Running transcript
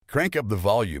Crank up the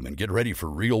volume and get ready for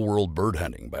real-world bird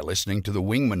hunting by listening to the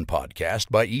Wingman Podcast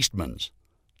by Eastman's.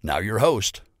 Now your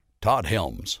host, Todd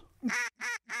Helms.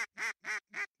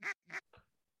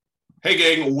 Hey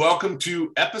gang, welcome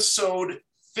to episode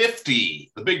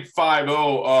 50, the big 50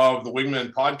 of the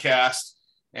Wingman Podcast.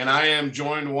 And I am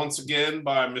joined once again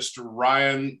by Mr.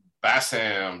 Ryan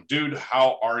Bassham. Dude,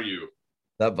 how are you?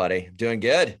 What's up, buddy? Doing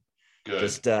good. Good.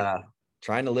 Just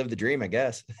trying to live the dream, I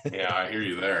guess. Yeah, I hear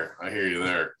you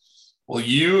there. Well,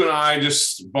 you and I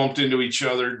just bumped into each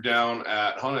other down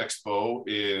at Hunt Expo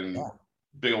in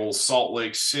big old Salt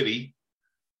Lake City.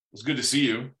 It was good to see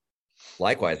you.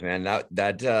 Likewise, man.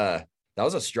 That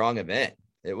was a strong event.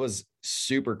 It was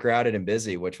super crowded and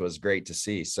busy, which was great to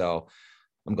see. So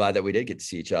I'm glad that we did get to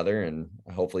see each other, and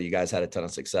hopefully you guys had a ton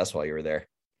of success while you were there.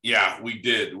 Yeah, we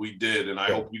did. And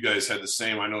I hope you guys had the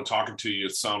same. I know talking to you,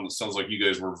 it sounds like you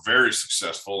guys were very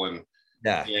successful and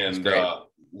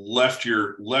left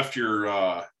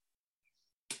your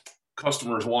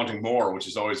customers wanting more, which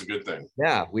is always a good thing.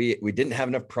 Yeah, we didn't have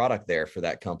enough product there for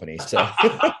that company. So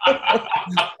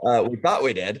we thought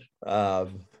we did. So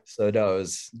no, it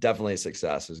was definitely a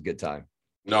success. It was a good time.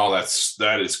 No,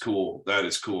 that is cool. That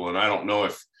is cool. And I don't know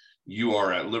if you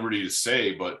are at liberty to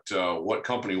say, but what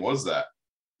company was that?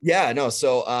 Yeah, no.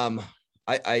 So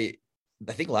I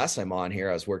think last time on here,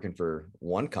 I was working for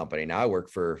one company. Now I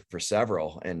work for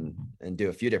several and do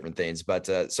a few different things. But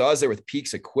so I was there with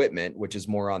Peaks Equipment, which is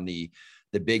more on the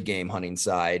big game hunting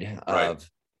side of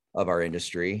our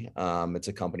industry. It's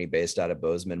a company based out of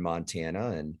Bozeman, Montana.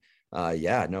 And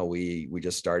we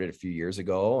just started a few years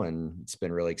ago, and it's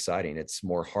been really exciting. It's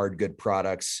more hard good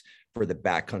products for the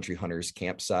backcountry hunters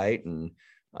campsite. And,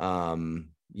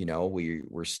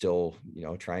 we're still,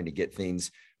 trying to get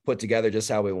things put together just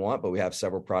how we want, but we have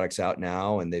several products out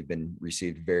now and they've been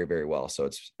received very, very well. So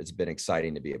it's been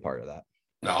exciting to be a part of that.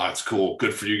 No, that's cool.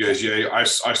 Good for you guys. Yeah. I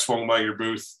swung by your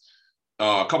booth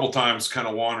a couple times, kind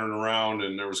of wandering around,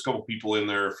 and there was a couple people in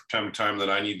there from time to time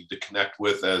that I needed to connect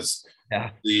with as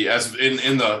in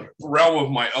the realm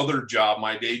of my other job,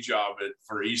 my day job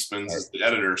for Eastman's as the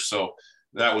editor. So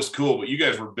that was cool, but you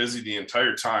guys were busy the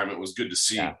entire time. It was good to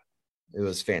see. Yeah. It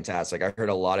was fantastic. I heard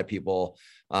a lot of people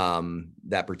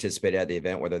that participated at the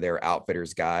event, whether they're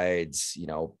outfitters, guides,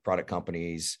 product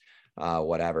companies,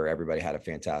 whatever. Everybody had a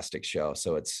fantastic show.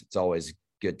 So it's always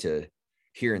good to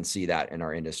hear and see that in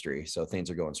our industry. So things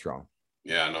are going strong.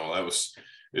 Yeah, no,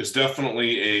 it's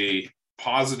definitely a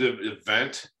positive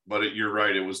event, but you're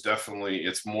right.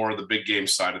 It's more the big game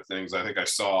side of things. I think I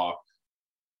saw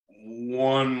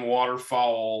one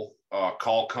waterfowl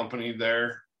call company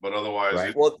there. But otherwise,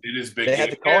 right. It is big. They had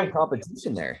the calling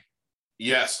competition there.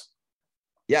 Yes.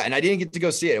 Yeah, and I didn't get to go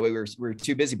see it. We were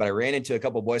too busy, but I ran into a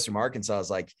couple of boys from Arkansas. I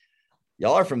was like,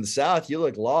 y'all are from the South. You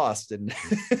look lost. And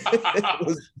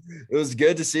it was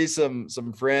good to see some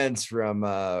friends from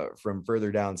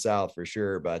further down South for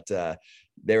sure. But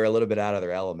they were a little bit out of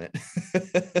their element.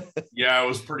 Yeah, it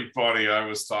was pretty funny. I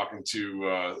was talking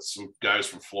to some guys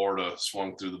from Florida,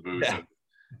 swung through the booth. Yeah.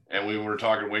 And we were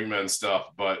talking wingman stuff,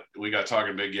 but we got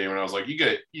talking big game, and I was like, you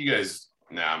guys,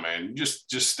 nah, man, just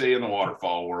stay in the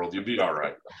waterfowl world. You'll be all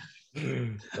right.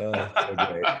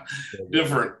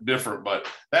 Different, but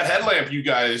that headlamp you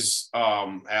guys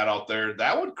had out there,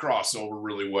 that would cross over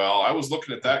really well. I was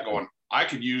looking at that going, I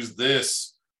could use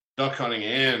this duck hunting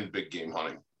and big game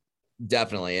hunting.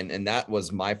 Definitely. And that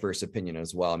was my first opinion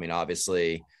as well. I mean,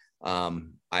 obviously,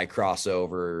 I cross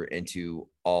over into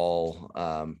all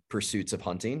pursuits of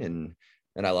hunting, and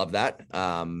I love that.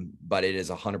 But it is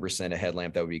 100% a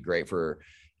headlamp that would be great for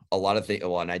a lot of things.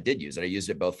 Well, and I did use it. I used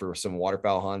it both for some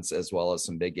waterfowl hunts as well as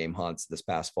some big game hunts this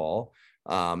past fall.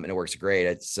 And it works great.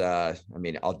 It's,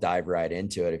 I'll dive right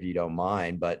into it if you don't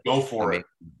mind, but go for it.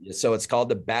 So it's called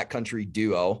the Backcountry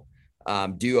Duo.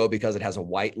 Duo because it has a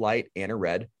white light and a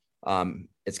red.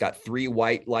 It's got 3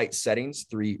 white light settings,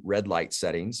 3 red light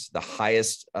settings. The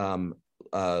highest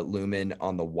lumen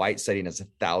on the white setting is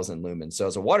 1,000 lumens. So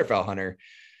as a waterfowl hunter,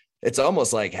 it's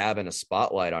almost like having a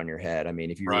spotlight on your head. I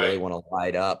mean, if you really want to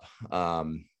light up,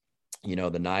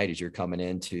 the night as you're coming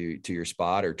into your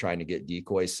spot or trying to get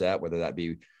decoys set, whether that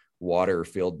be water or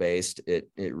field based, it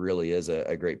really is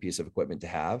a great piece of equipment to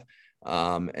have.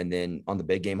 And then on the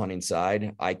big game hunting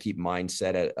side, I keep mine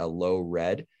set at a low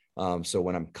red. So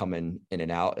when I'm coming in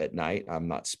and out at night, I'm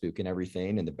not spooking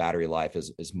everything, and the battery life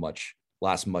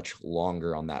lasts much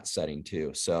longer on that setting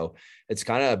too. So it's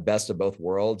kind of best of both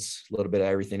worlds, a little bit of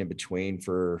everything in between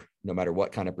for no matter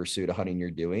what kind of pursuit of hunting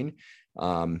you're doing.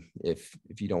 If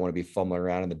you don't want to be fumbling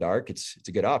around in the dark, it's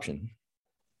a good option.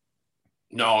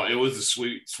 No, it was a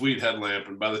sweet headlamp.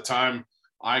 And by the time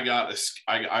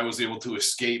I was able to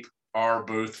escape our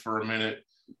booth for a minute.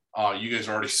 You guys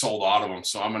already sold out of them,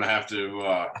 so I'm going to have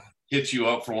to hit you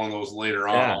up for one of those later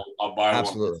on. Yeah, I'll buy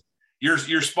absolutely. one.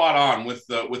 You're spot on with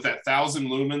that 1,000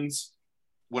 lumens.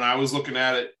 When I was looking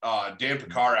at it, Dan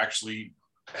Picard actually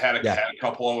had a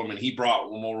couple of them, and he brought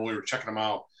them over. We were checking them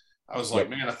out. I was like,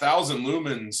 man, 1,000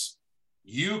 lumens,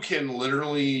 you can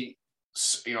literally,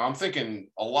 I'm thinking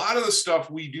a lot of the stuff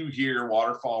we do here,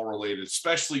 waterfall related,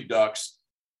 especially ducks,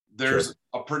 there's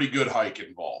a pretty good hike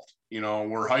involved.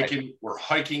 We're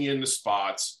hiking into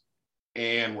spots,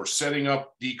 and we're setting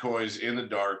up decoys in the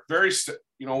dark. Very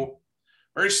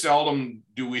seldom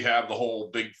do we have the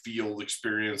whole big field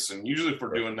experience. And usually if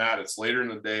we're doing that, it's later in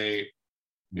the day,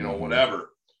 whatever.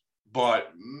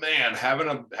 But man, having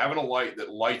a light that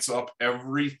lights up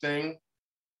everything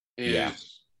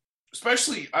is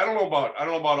especially, I don't know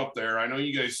about up there. I know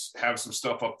you guys have some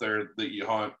stuff up there that you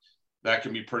hunt that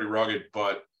can be pretty rugged,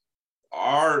 but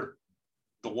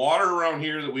the water around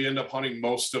here that we end up hunting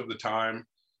most of the time,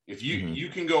 if you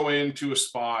can go into a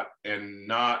spot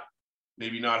and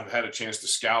maybe not have had a chance to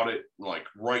scout it, like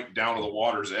right down to the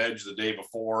water's edge the day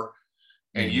before,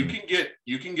 and you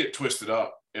can get twisted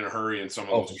up in a hurry in some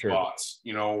of those spots,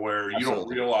 where you don't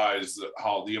realize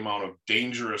how the amount of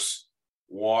dangerous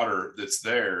water that's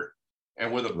there.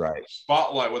 And with a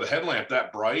spotlight, with a headlamp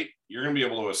that bright, you're going to be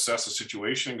able to assess the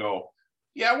situation and go,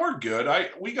 yeah, we're good.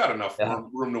 We got enough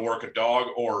room to work a dog,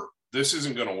 or this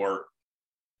isn't going to work.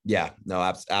 Yeah,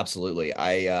 no, absolutely.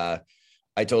 I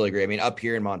totally agree. I mean, up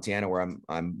here in Montana, where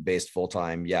I'm based full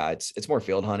time, it's more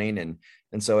field hunting,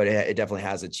 and so it definitely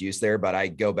has its use there. But I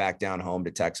go back down home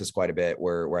to Texas quite a bit,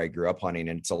 where I grew up hunting,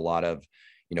 and it's a lot of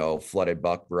flooded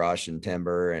buckbrush and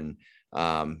timber, and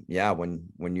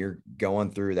when you're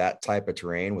going through that type of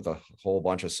terrain with a whole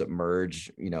bunch of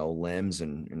submerged limbs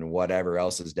and whatever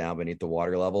else is down beneath the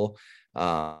water level,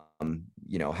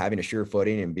 having a sure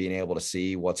footing and being able to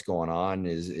see what's going on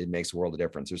it makes a world of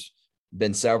difference. There's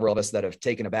been several of us that have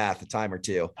taken a bath a time or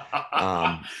two,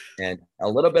 and a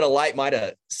little bit of light might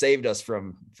have saved us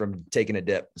from taking a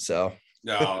dip. So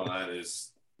no,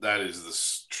 that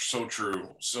is so true.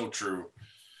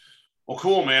 Well,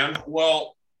 cool, man.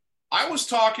 Well, I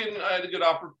had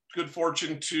a good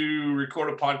fortune to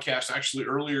record a podcast actually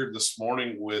earlier this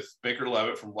morning with Baker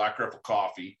Levitt from Black Rifle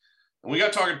Coffee, and we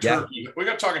got talking turkey. We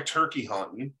got talking turkey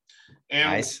hunting,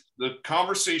 and the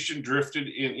conversation drifted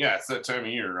in. Yeah, it's that time of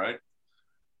year, right?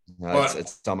 No,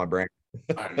 it's on my brain.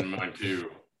 Mine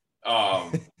too.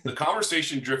 The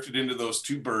conversation drifted into those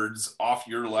two birds off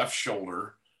your left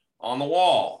shoulder on the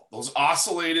wall, those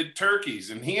ocellated turkeys,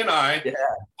 and he and I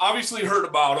obviously heard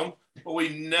about them, but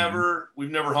we've never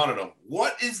hunted them.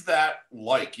 What is that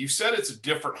like? You said it's a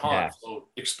different hunt, so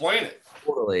explain it.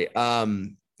 Totally.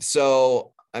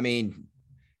 So I mean,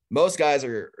 most guys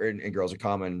and girls are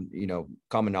common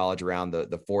knowledge around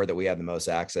the four that we have the most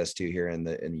access to here in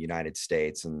the United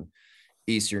States, and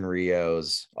Eastern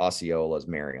Rios, Osceolas,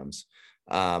 Merriams.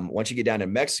 Once you get down to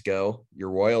Mexico,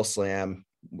 your Royal Slam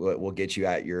will get you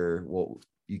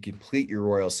you complete your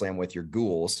Royal Slam with your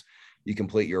ghouls. You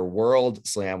complete your World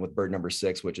Slam with bird number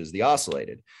 6, which is the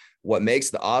ocellated. What makes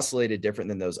the ocellated different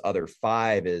than those other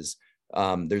 5 is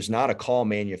there's not a call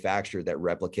manufacturer that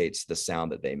replicates the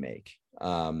sound that they make.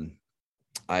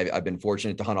 I've been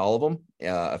fortunate to hunt all of them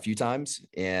a few times,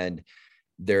 and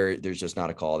there's just not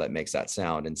a call that makes that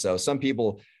sound. And so some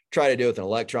people try to do it with an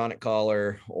electronic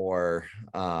caller, or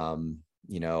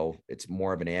it's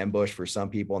more of an ambush for some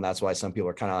people, and that's why some people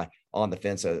are kind of on the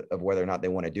fence of whether or not they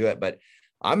want to do it. But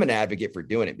I'm an advocate for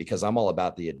doing it because I'm all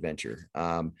about the adventure.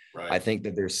 I think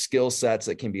that there's skill sets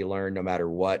that can be learned no matter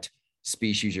what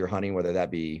species you're hunting, whether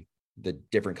that be the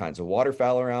different kinds of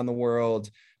waterfowl around the world,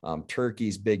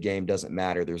 turkeys, big game, doesn't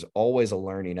matter. There's always a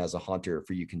learning as a hunter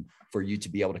for you to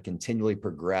be able to continually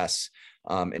progress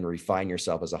and refine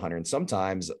yourself as a hunter. And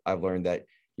sometimes I've learned that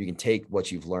you can take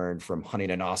what you've learned from hunting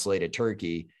an ocellated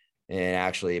turkey, and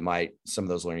actually some of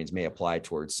those learnings may apply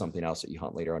towards something else that you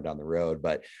hunt later on down the road.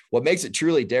 But what makes it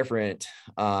truly different,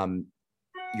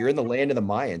 you're in the land of the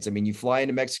Mayans. I mean, you fly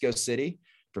into Mexico City.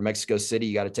 From Mexico City,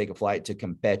 you got to take a flight to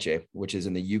Campeche, which is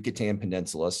in the Yucatan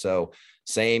Peninsula. So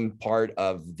same part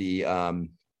of the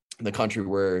country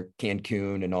where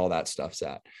Cancun and all that stuff's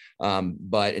at.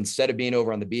 But instead of being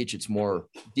over on the beach, it's more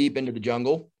deep into the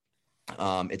jungle.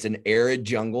 It's an arid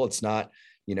jungle. It's not,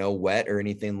 wet or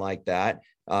anything like that.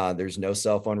 There's no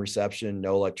cell phone reception,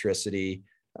 no electricity.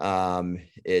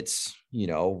 It's,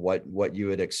 what you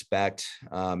would expect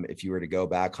if you were to go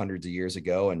back hundreds of years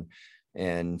ago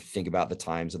and think about the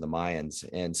times of the Mayans.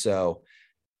 And so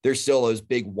there's still those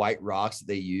big white rocks that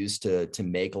they use to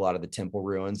make a lot of the temple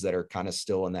ruins that are kind of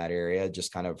still in that area,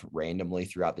 just kind of randomly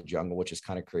throughout the jungle, which is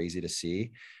kind of crazy to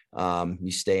see.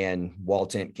 You stay in wall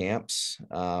tent camps,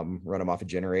 run them off a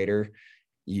generator,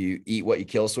 you eat what you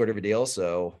kill, sort of a deal.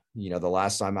 So, the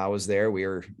last time I was there, we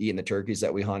were eating the turkeys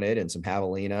that we hunted and some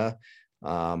javelina,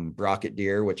 brocket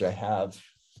deer, which I have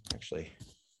actually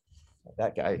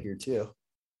that guy here too.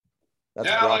 Look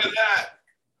at that.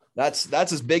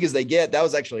 That's as big as they get. That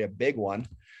was actually a big one.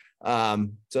 So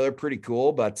they're pretty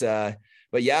cool, but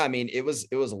yeah, I mean, it was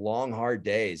long, hard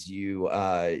days. You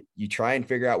try and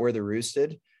figure out where they're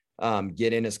roosted,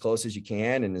 get in as close as you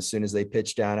can. And as soon as they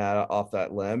pitch down off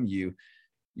that limb,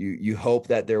 you hope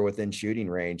that they're within shooting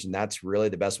range. And that's really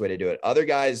the best way to do it. Other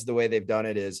guys, the way they've done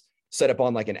it is set up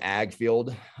on like an ag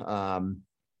field, and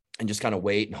just kind of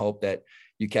wait and hope that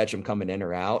you catch them coming in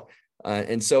or out.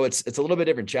 And so it's a little bit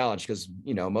different challenge because,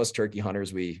 most turkey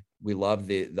hunters, we love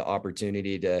the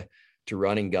opportunity to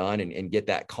run and gun and get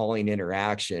that calling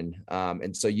interaction.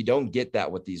 And so you don't get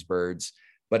that with these birds,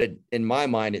 but in my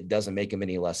mind, it doesn't make them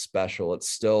any less special. It's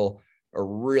still a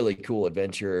really cool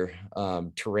adventure,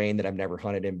 terrain that I've never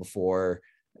hunted in before.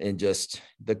 And just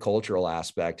the cultural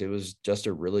aspect, it was just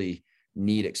a really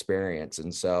neat experience.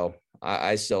 And so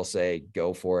I still say,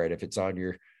 go for it. If it's on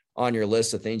your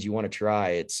list of things you want to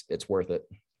try, it's worth it.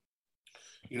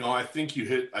 I think you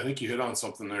hit on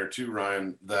something there too,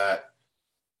 Ryan, that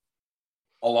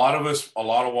a lot of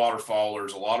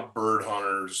waterfowlers, a lot of bird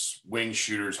hunters, wing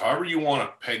shooters, however you want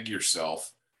to peg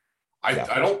yourself. I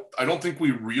don't think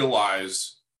we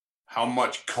realize how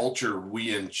much culture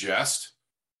we ingest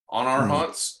on our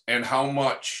hunts and how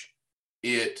much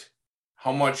it's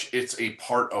a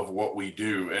part of what we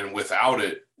do. And without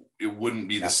it, it wouldn't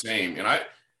be the same. And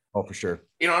oh, for sure.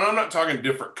 And I'm not talking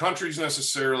different countries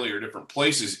necessarily or different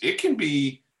places. It can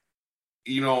be,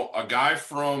 a guy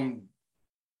from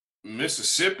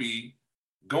Mississippi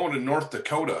going to North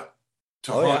Dakota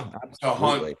to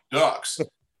hunt ducks.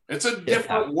 It's a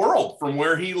different world from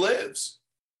where he lives,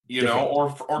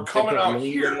 or coming out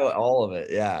here. All of it.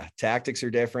 Yeah. Tactics are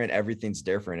different. Everything's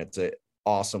different. It's an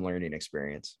awesome learning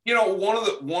experience.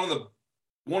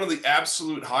 One of the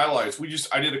absolute highlights,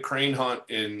 I did a crane hunt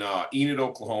in Enid,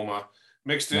 Oklahoma,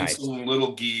 mixed in some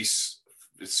little geese.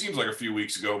 It seems like a few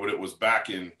weeks ago, but it was back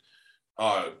in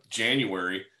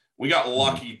January. We got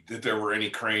lucky that there were any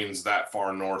cranes that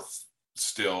far north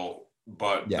still,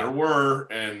 but there were,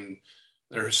 and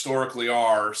there historically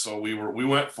are. So we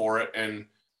went for it, and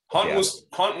hunting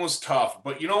was tough.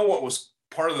 But what was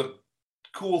part of the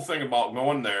cool thing about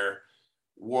going there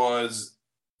was,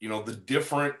 the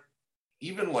different,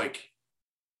 even like,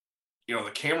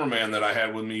 the cameraman that I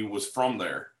had with me was from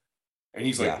there, and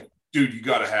he's like, dude, you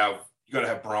gotta have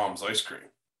Braum's ice cream.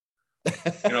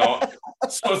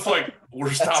 So it's like,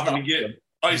 we're stopping to get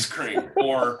ice cream,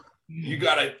 or you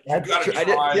gotta try.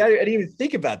 I didn't even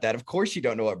think about that. Of course you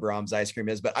don't know what Braum's ice cream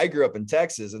is, but I grew up in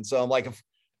Texas, and so I'm like,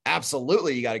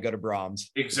 absolutely, you got to go to Braum's.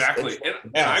 Exactly.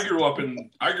 And I grew up in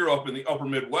the upper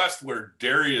Midwest, where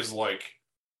dairy is like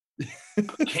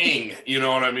king, you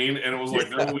know what I mean? And it was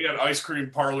like, we had ice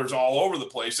cream parlors all over the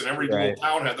place, and every little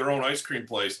town had their own ice cream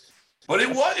place. But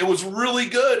it was really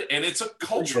good, and it's a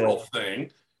cultural thing.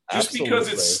 Just because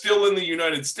it's still in the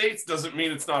United States doesn't mean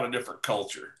it's not a different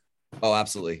culture. Oh,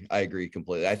 absolutely. I agree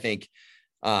completely. I think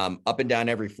up and down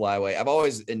every flyway, I've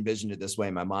always envisioned it this way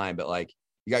in my mind, but like,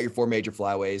 you got your 4 major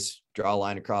flyways, draw a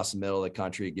line across the middle of the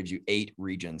country. It gives you 8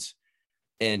 regions,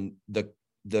 and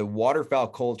the waterfowl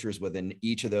cultures within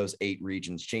each of those 8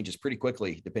 regions changes pretty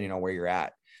quickly depending on where you're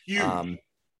at. And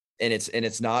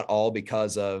it's not all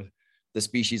because of the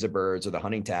species of birds or the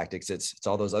hunting tactics. It's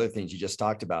all those other things you just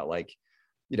talked about, like,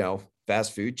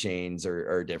 fast food chains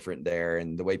are different there,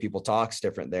 and the way people talk is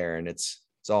different there, and it's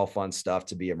all fun stuff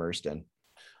to be immersed in.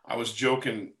 I was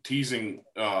teasing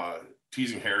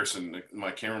Harrison,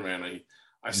 my cameraman.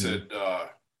 I said,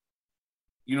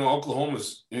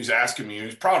 Oklahoma's, he's asking me,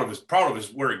 he's proud of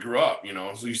his where he grew up,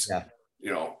 so he's,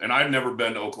 and I'd never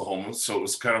been to Oklahoma. So it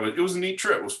was it was a neat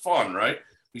trip. It was fun. Right.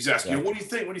 He's asking, what do you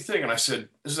think? What do you think? And I said,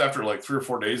 this is after like 3 or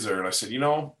 4 days there. And I said,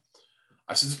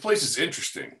 this place is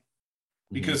interesting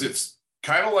because it's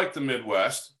kind of like the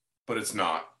Midwest, but it's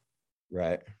not.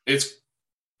 Right. It's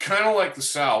kind of like the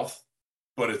South,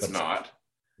 but it's not.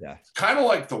 Yeah. It's kind of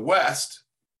like the West,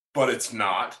 but it's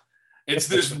not. It's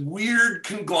this weird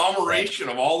conglomeration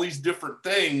of all these different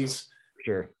things.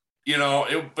 Sure.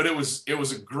 But it was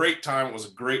a great time. It was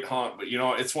a great hunt. But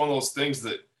it's one of those things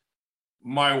that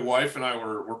my wife and I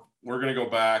we're going to go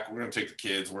back. We're going to take the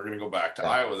kids. We're going to go back to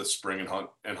Iowa this spring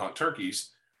and hunt turkeys.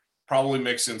 Probably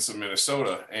mix in some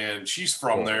Minnesota. And she's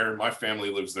from there. My family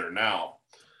lives there now.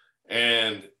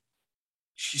 And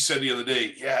she said the other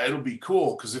day, yeah, it'll be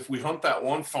cool because if we hunt that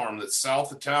one farm that's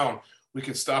south of town, we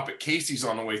can stop at Casey's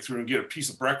on the way through and get a piece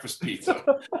of breakfast pizza.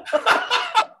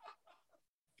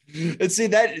 And see,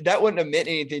 that wouldn't have meant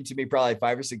anything to me probably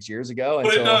 5 or 6 years ago.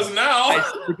 But it does now.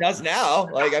 It does now.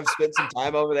 Like, I've spent some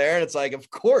time over there, and it's like, of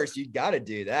course you got to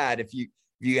do that. If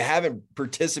you haven't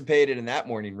participated in that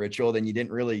morning ritual, then you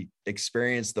didn't really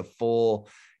experience the full,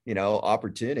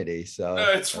 opportunity. So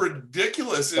it's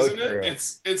ridiculous, isn't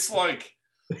it? It's like,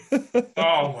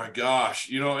 oh my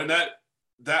gosh, and that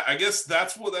I guess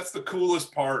that's the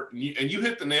coolest part. And you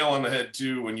hit the nail on the head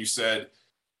too when you said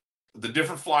the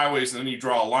different flyways, and then you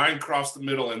draw a line across the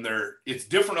middle, and it's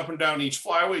different up and down each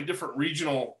flyway, different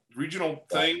regional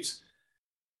things.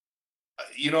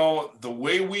 The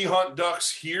way we hunt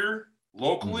ducks here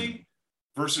locally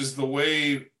versus the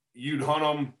way you'd hunt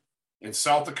them in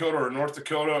South Dakota or North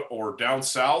Dakota or down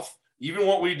south, even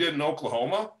what we did in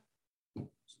Oklahoma,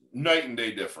 night and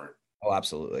day different. Oh,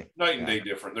 absolutely. Night and day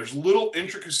different. There's little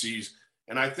intricacies.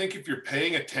 And I think if you're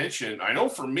paying attention, I know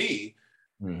for me,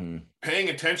 paying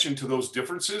attention to those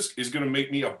differences is going to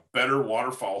make me a better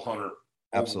waterfowl hunter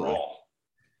overall.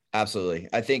 Absolutely.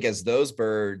 I think as those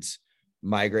birds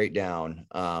migrate down,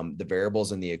 the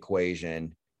variables in the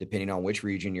equation, depending on which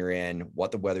region you're in,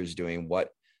 what the weather's doing,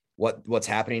 what's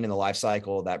happening in the life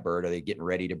cycle of that bird, are they getting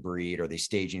ready to breed? Are they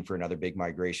staging for another big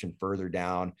migration further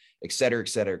down, et cetera, et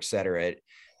cetera, et cetera.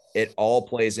 It all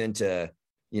plays into,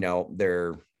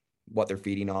 what they're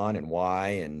feeding on and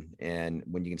why. And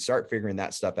when you can start figuring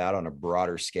that stuff out on a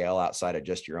broader scale outside of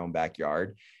just your own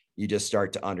backyard, you just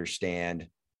start to understand,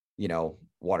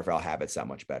 waterfowl habits that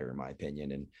much better, in my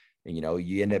opinion. And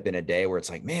you end up in a day where it's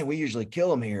like, man, we usually kill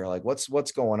them here. Like,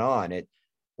 what's going on?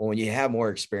 Well, when you have more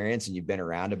experience and you've been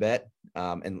around a bit,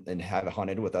 and have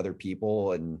hunted with other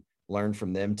people and learned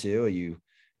from them too, you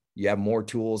have more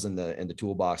tools in the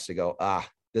toolbox to go,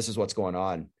 this is what's going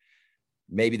on.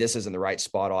 Maybe this isn't the right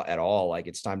spot at all. Like,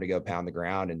 it's time to go pound the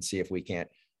ground and see if we can't,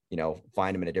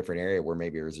 find them in a different area where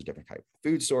maybe there's a different type of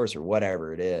food source or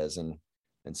whatever it is. And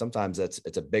sometimes it's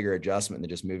a bigger adjustment than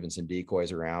just moving some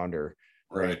decoys around or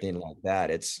anything like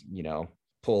that. It's,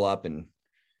 pull up and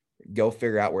go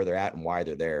figure out where they're at and why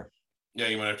they're there. Yeah.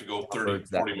 You might have to go 30,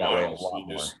 40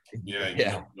 miles. You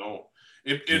don't know.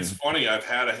 It's funny. I've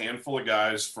had a handful of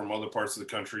guys from other parts of the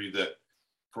country that,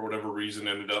 for whatever reason,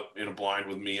 ended up in a blind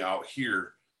with me out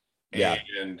here.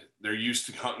 And they're used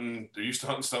to hunting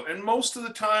stuff. And most of the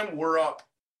time we're up,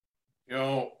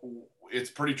 it's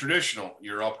pretty traditional.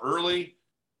 You're up early.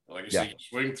 Like I said, you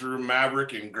swing through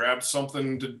Maverick and grab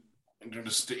something to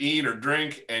eat or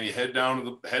drink, and you head down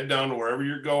to wherever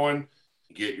you're going,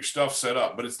 you get your stuff set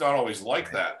up. But it's not always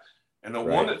like that. And the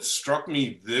one that struck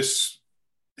me this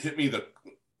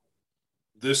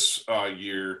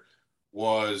year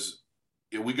was,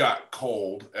 we got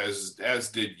cold, as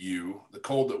did you. The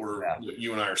cold that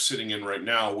you and I are sitting in right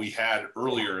now, we had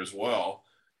earlier as well.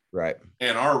 Right.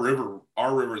 And our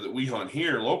river that we hunt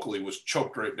here locally was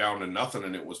choked right down to nothing,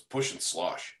 and it was pushing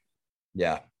slush.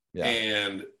 Yeah. Yeah.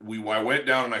 And I went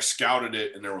down and I scouted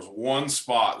it, and there was one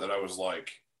spot that I was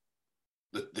like,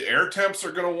 the air temps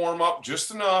are going to warm up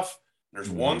just enough. There's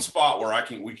one spot where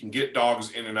we can get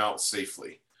dogs in and out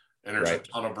safely. And there's a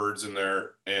ton of birds in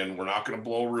there, and we're not going to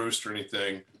blow a roost or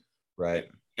anything. Right.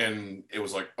 And it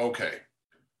was like, okay.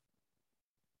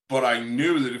 But I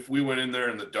knew that if we went in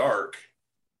there in the dark,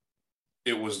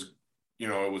 it was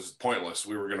pointless.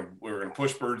 We were going to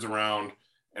push birds around,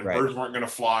 and birds weren't going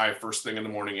to fly first thing in the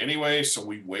morning anyway. So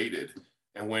we waited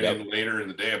and went in later in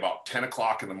the day, about 10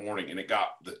 o'clock in the morning, and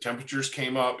the temperatures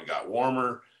came up, it got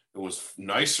warmer. It was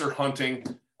nicer hunting,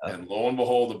 and lo and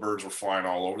behold, the birds were flying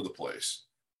all over the place.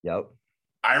 Yep.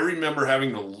 I remember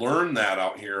having to learn that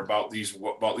out here about these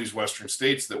Western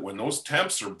states, that when those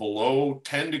temps are below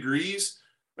 10 degrees,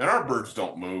 man, our birds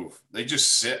don't move. They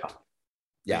just sit.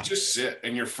 Yeah. They just sit,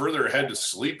 and you're further ahead to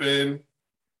sleep in,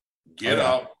 get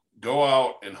up, go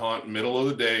out and hunt middle of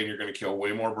the day, and you're going to kill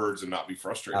way more birds and not be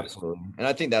frustrated. Absolutely. And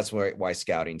I think that's why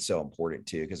scouting is so important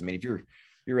too. Because if you're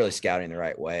really scouting the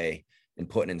right way and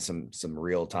putting in some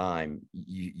real time,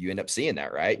 you end up seeing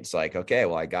that, right? It's like, okay,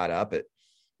 well, I got up at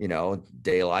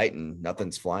daylight and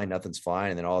nothing's flying. And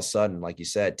then all of a sudden, like you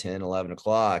said, 10, 11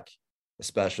 o'clock,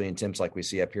 especially in temps like we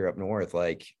see up here up north,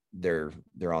 like they're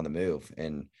on the move.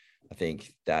 And I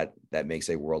think that makes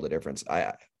a world of difference.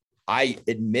 I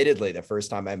admittedly, the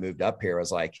first time I moved up here,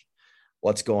 was like,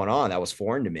 what's going on? That was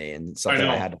foreign to me, and something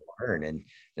I had to learn. And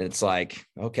it's like,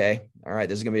 okay, all right,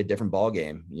 this is going to be a different ball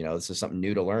game. This is something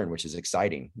new to learn, which is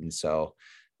exciting. And so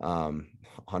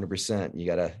 100%, you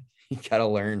gotta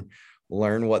learn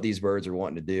what these birds are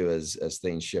wanting to do as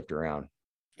things shift around.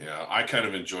 Yeah, I kind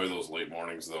of enjoy those late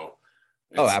mornings though.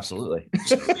 Oh, absolutely.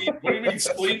 What do you mean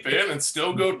sleep in and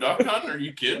still go duck hunting? Are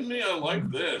you kidding me? I like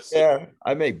this. Yeah,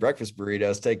 I make breakfast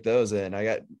burritos, take those in. I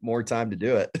got more time to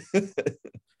do it.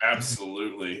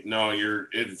 Absolutely. No,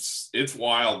 it's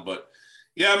wild, but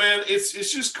yeah, man, it's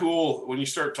just cool when you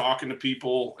start talking to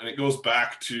people, and it goes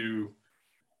back to,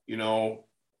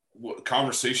 what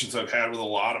conversations I've had with a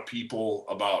lot of people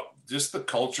about just the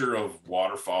culture of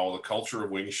waterfowl, the culture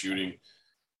of wing shooting,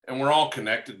 and we're all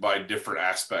connected by different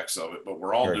aspects of it, but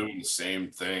we're all doing the same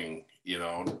thing,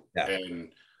 Yeah. And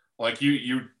like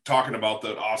you talking about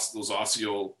those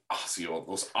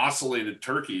ocellated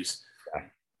turkeys. Yeah.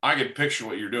 I can picture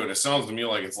what you're doing. It sounds to me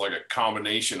like it's like a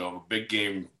combination of a big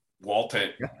game wall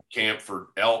tent camp for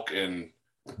elk and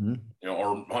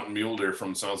or hunting mule deer.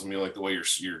 From sounds to me like the way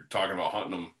you're talking about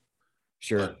hunting them.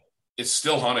 Sure, but it's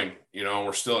still hunting.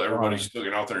 Everybody's still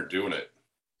getting out there and doing it.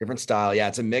 Different style. Yeah,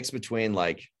 it's a mix between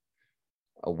like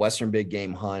a Western big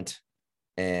game hunt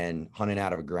and hunting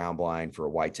out of a ground blind for a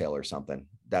whitetail or something.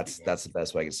 That's the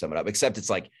best way I can sum it up, except it's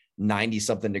like 90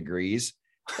 something degrees.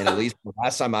 And at least the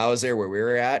last time I was there where we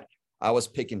were at, I was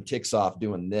picking ticks off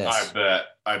doing this.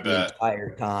 I bet the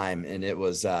entire time. And it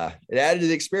was, it added to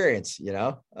the experience, we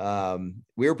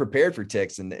were prepared for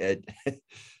ticks, and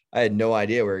I had no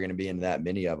idea we were going to be in that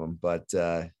many of them, but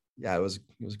yeah, it was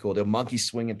cool. The monkeys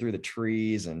swinging through the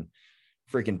trees and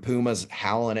freaking pumas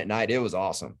howling at night. It was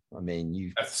awesome. I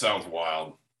mean, that sounds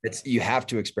wild. You have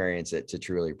to experience it to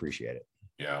truly appreciate it.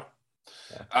 Yeah.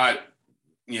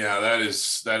 That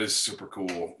is super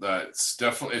cool. It's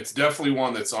definitely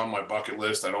one that's on my bucket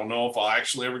list. I don't know if I'll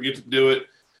actually ever get to do it,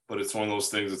 but it's one of those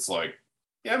things. It's like,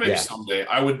 maybe someday.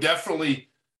 I would definitely,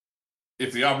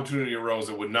 if the opportunity arose,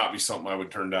 it would not be something I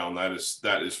would turn down. That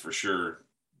is for sure.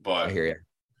 But I hear you.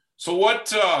 So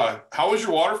how was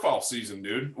your waterfowl season,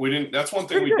 dude? That's one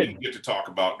thing we didn't get to talk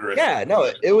about during. Yeah,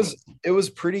 no, it was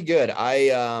pretty good.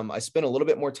 I spent a little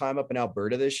bit more time up in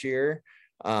Alberta this year.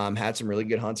 Had some really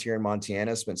good hunts here in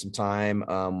Montana, spent some time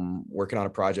working on a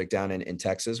project down in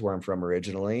Texas, where I'm from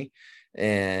originally,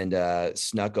 and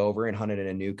snuck over and hunted in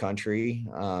a new country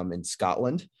in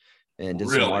Scotland, and did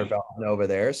some waterfowl over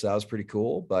there. So that was pretty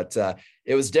cool, but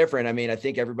it was different. I mean, I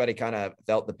think everybody kind of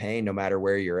felt the pain no matter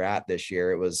where you're at this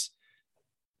year. It was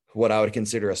what I would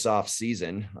consider a soft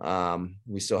season.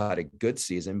 We still had a good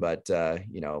season, but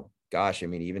gosh, I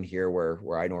mean, even here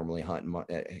where I normally hunt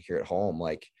here at home,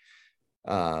 like,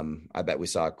 I bet we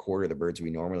saw a quarter of the birds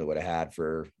we normally would have had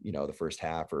for, the first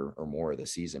half or more of the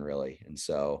season, really. And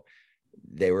so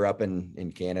they were up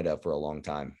in Canada for a long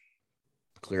time,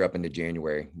 clear up into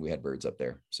January. We had birds up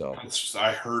there. So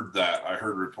I heard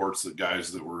reports that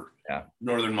guys that were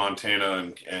northern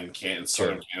Montana and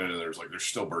southern Canada, there's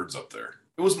still birds up there.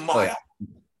 It was mild.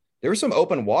 There was some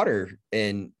open water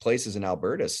in places in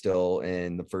Alberta still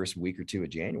in the first week or two of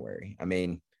January. I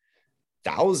mean,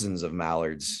 thousands of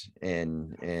mallards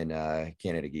and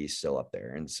Canada geese still up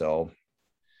there. And so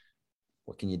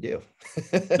what can you do?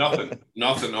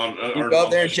 Nothing on you go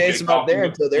up there and chase them up there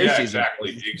until their season.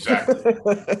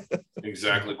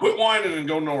 Exactly. Quit whining and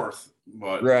go north.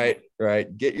 But right.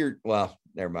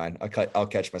 Never mind. I'll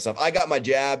catch myself. I got my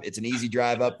jab. It's an easy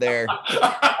drive up there.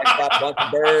 I got a bunch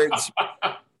of birds.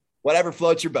 Whatever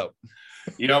floats your boat.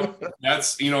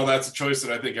 That's a choice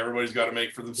that I think everybody's got to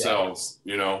make for themselves.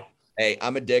 Hey,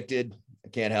 I'm addicted. I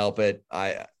can't help it.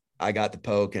 I got the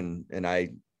poke and I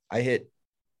hit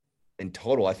in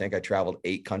total. I think I traveled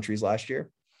 8 countries last year.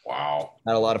 Wow.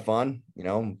 Had a lot of fun,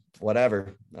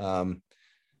 whatever.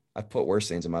 I've put worse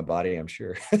things in my body, I'm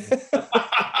sure.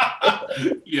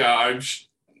 Yeah.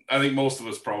 I think most of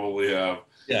us probably have.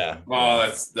 Yeah. Oh,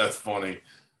 that's funny.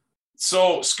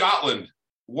 So Scotland,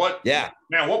 what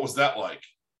was that like?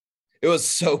 It was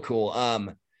so cool.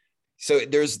 So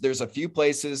there's a few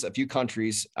places, a few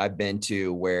countries I've been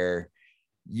to where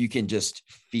you can just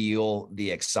feel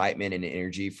the excitement and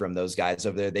energy from those guys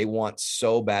over there. They want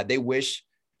so bad. They wish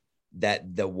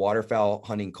that the waterfowl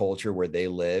hunting culture where they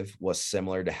live was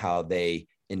similar to how they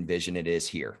envision it is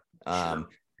here. Sure.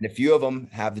 And a few of them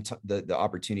have the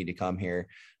opportunity to come here.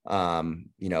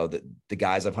 The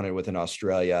guys I've hunted with in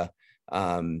Australia,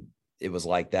 it was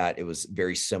like that. It was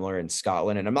very similar in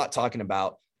Scotland. And I'm not talking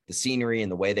about the scenery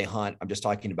and the way they hunt. I'm just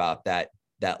talking about that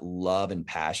love and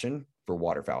passion for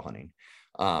waterfowl hunting.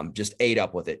 Just ate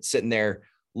up with it, sitting there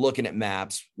looking at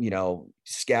maps,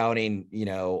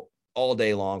 scouting, all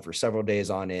day long for several days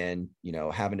on end,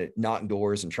 having to knock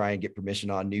doors and try and get permission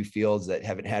on new fields that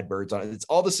haven't had birds on it. It's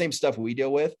all the same stuff we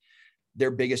deal with.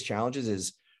 Their biggest challenges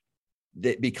is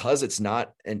because it's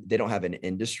not, and they don't have an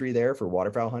industry there for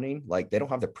waterfowl hunting. Like they don't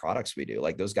have the products we do.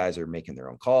 Like those guys are making their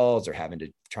own calls. They're having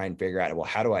to try and figure out, well,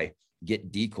 how do I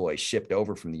get decoys shipped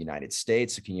over from the United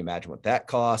States? So can you imagine what that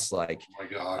costs? Like, oh my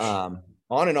gosh.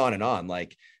 On and on and on.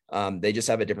 Like, they just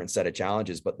have a different set of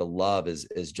challenges, but the love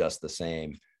is just the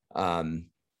same. So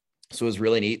it was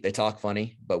really neat. They talk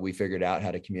funny, but we figured out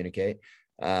how to communicate.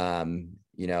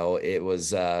 You know, it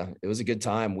was a good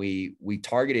time. We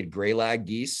targeted gray lag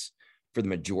geese for the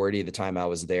majority of the time I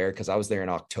was there, because I was there in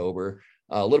October.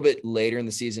 A little bit later in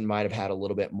the season, might have had a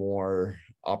little bit more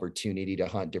opportunity to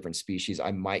hunt different species.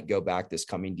 I might go back this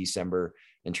coming December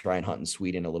and try and hunt in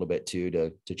Sweden a little bit too,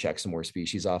 to check some more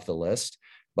species off the list.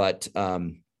 But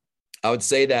I would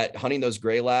say that hunting those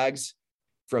gray lags,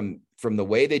 from the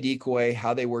way they decoy,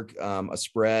 how they work a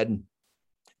spread,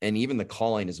 and even the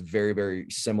calling is very, very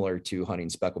similar to hunting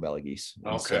speckled belly geese.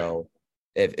 Okay. So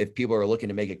if people are looking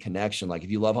to make a connection, like if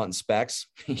you love hunting specks,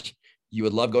 you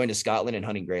would love going to Scotland and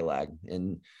hunting gray lag.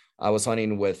 And I was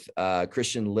hunting with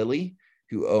Christian Lilly,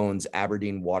 who owns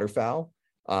Aberdeen Waterfowl.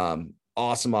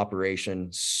 Awesome operation,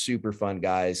 super fun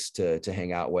guys to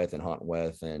hang out with and hunt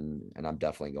with. And I'm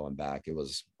definitely going back. It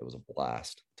was a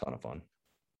blast, ton of fun.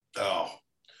 Oh,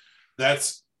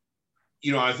 that's,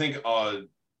 you know, I think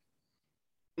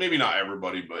maybe not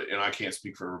everybody, and I can't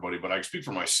speak for everybody, but I can speak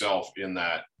for myself in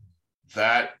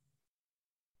that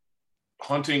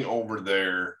hunting over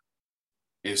there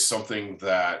is something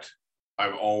that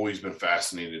I've always been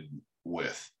fascinated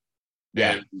with.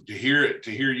 Yeah. And to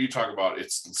hear you talk about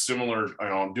it's similar, you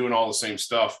know, doing all the same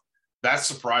stuff, that's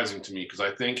surprising to me, because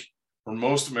I think for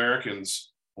most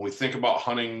Americans, when we think about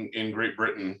hunting in Great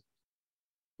Britain,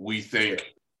 we think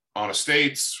on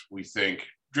estates, we think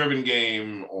driven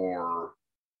game, or,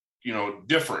 you know,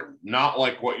 different, not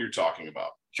like what you're talking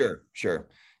about. Sure.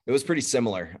 It was pretty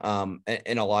similar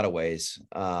in a lot of ways.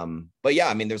 But yeah,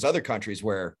 I mean, there's other countries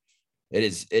where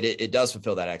it does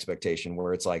fulfill that expectation,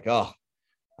 where it's like, oh,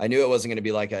 I knew it wasn't going to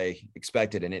be like I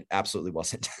expected, and it absolutely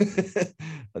wasn't.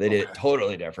 But they did it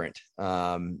totally different.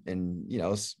 And you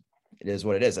know, it is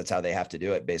what it is. That's how they have to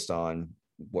do it, based on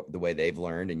the way they've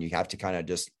learned. And you have to kind of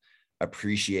just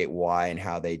appreciate why and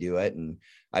how they do it. And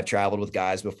I've traveled with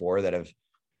guys before that have,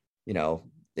 you know,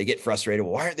 they get frustrated.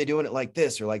 Well, why aren't they doing it like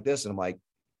this or like this? And I'm like,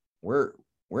 we're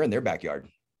in their backyard.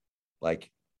 Like,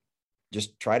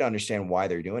 just try to understand why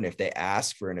they're doing it. If they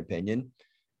ask for an opinion,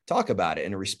 talk about it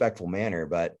in a respectful manner.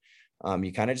 But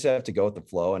you kind of just have to go with the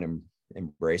flow and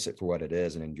embrace it for what it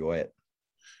is and enjoy it.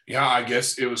 Yeah, I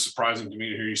guess it was surprising to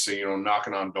me to hear you say, you know,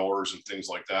 knocking on doors and things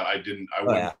like that. I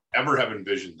wouldn't ever have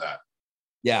envisioned that.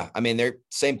 Yeah. I mean, they're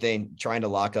same thing, trying to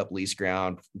lock up lease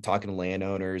ground, talking to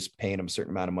landowners, paying them a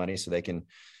certain amount of money so they can,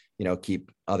 you know,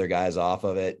 keep other guys off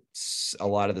of it. It's a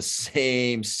lot of the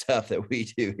same stuff that we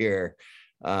do here.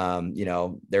 You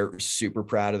know, they're super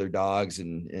proud of their dogs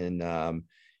and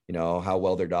you know, how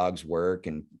well their dogs work,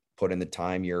 and put in the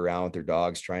time year round with their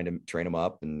dogs, trying to train them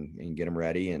up and get them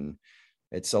ready. And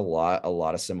it's a lot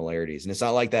of similarities, and it's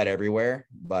not like that everywhere,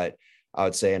 but I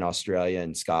would say in Australia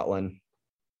and Scotland,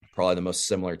 probably the most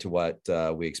similar to what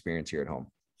we experience here at home.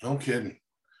 No kidding.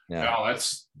 Yeah. No,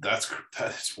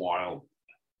 that's wild.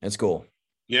 It's cool.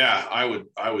 Yeah, I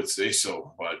would say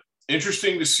so. But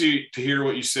interesting to hear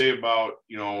what you say about,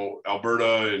 you know,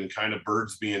 Alberta and kind of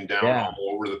birds being down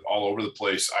all over the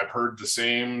place. I've heard the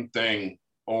same thing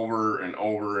over and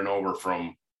over and over,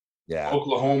 from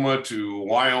Oklahoma to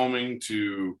Wyoming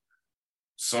to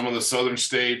some of the southern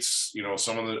states, you know,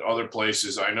 some of the other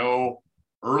places. I know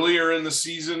earlier in the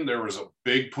season, there was a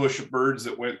big push of birds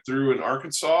that went through in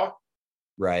Arkansas.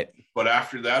 Right. But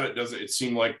after that, it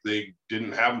seemed like they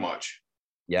didn't have much.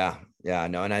 Yeah.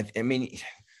 No. And I mean,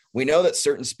 we know that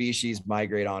certain species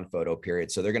migrate on photo period.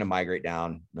 So they're going to migrate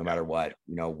down no matter what.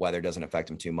 You know, weather doesn't affect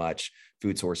them too much.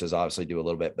 Food sources obviously do a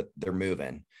little bit, but they're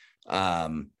moving.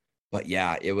 But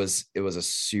yeah, it was a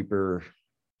super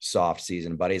soft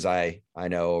season. Buddies I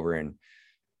know over in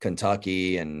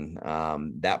Kentucky and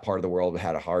that part of the world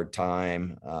had a hard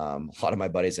time. A lot of my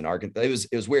buddies in Arkansas,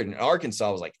 it was weird. In Arkansas,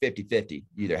 it was like 50-50.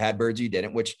 You either had birds or you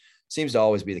didn't, which seems to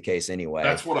always be the case anyway.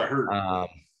 That's what I heard.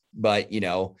 But, you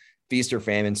know, feast or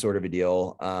famine sort of a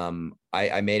deal.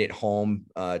 I made it home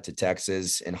to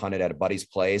Texas and hunted at a buddy's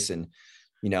place, and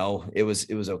you know, it was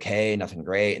okay, nothing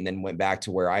great. And then went back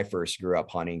to where I first grew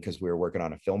up hunting, because we were working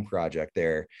on a film project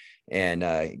there, and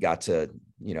got to,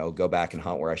 you know, go back and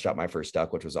hunt where I shot my first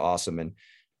duck, which was awesome. And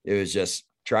it was just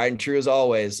tried and true as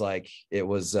always. Like it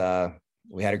was,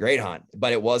 we had a great hunt,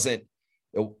 but it was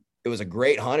a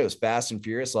great hunt. It was fast and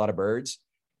furious, a lot of birds,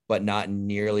 but not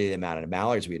nearly the amount of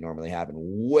mallards we normally have, and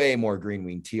way more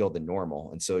green-winged teal than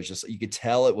normal. And so it's just, you could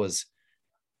tell it was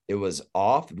it was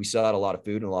off. We still had a lot of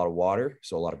food and a lot of water,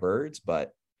 so a lot of birds,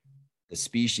 but the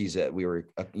species that we were,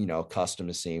 accustomed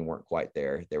to seeing weren't quite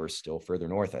there. They were still further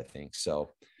north, I think.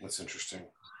 So that's interesting.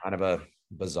 Kind of a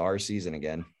bizarre season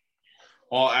again.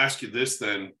 Well, I'll ask you this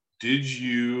then. Did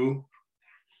you,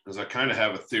 because I kind of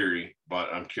have a theory, but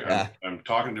I'm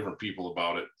talking to different people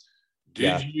about it.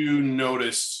 Did you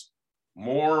notice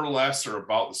more or less or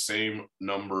about the same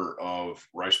number of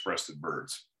rice-breasted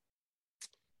birds?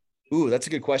 Ooh, that's a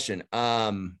good question.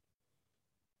 I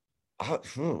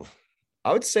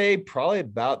would say probably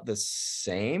about the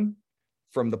same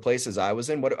from the places I was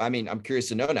in. I'm curious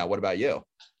to know now. What about you?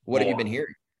 What have you been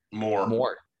hearing? More.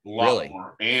 A lot really?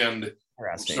 More. And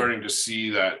we're starting to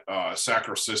see that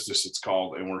Sacrocystis, it's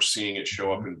called, and we're seeing it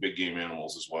show up in big game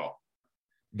animals as well.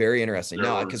 Very interesting.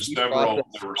 There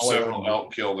were several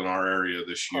elk killed in our area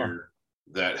this year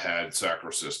that had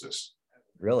Sacrocystis.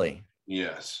 Really?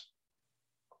 Yes.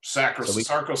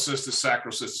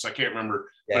 Sacrocystis, I can't remember,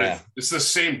 but it's the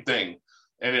same thing,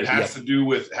 and it has to do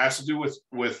with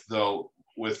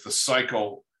the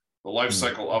cycle, the life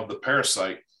cycle of the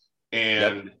parasite.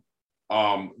 And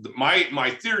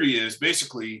my theory is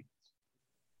basically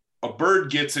a bird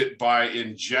gets it by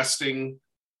ingesting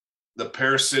the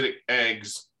parasitic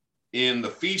eggs in the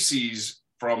feces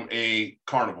from a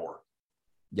carnivore.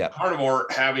 Yeah, carnivore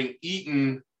having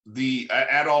eaten the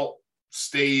adult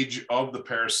stage of the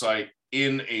parasite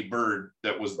in a bird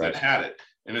that had it,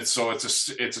 and it's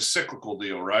a cyclical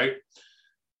deal, right?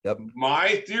 Yep.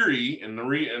 My theory and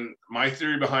my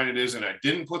theory behind it is, and I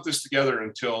didn't put this together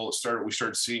until we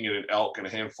started seeing it in elk and a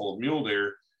handful of mule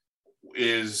deer,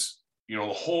 is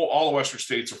all the western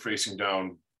states are facing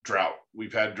down drought.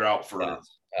 We've had drought for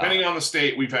depending on the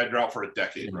state, we've had drought for a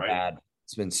decade, right? Bad.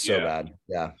 It's been so bad.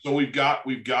 Yeah. So we've got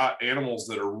animals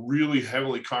that are really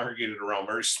heavily congregated around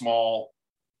very small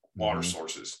water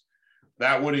sources.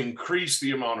 That would increase the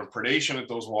amount of predation at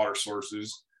those water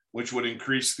sources, which would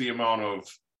increase the amount of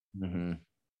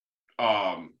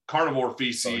carnivore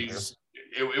feces.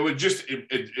 It would just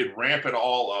ramp it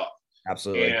all up.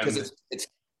 Absolutely, because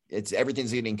it's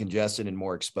everything's getting congested and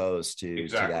more exposed to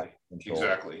that control.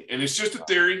 Exactly. And it's just a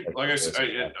theory. Like I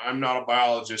said, I'm not a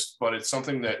biologist, but it's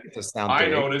something that I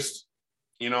noticed.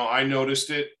 I noticed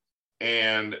it,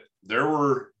 and there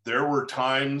were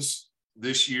times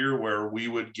this year where we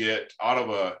would get out of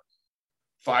a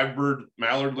 5-bird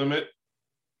mallard limit,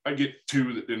 I'd get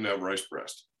 2 that didn't have rice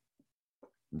breast.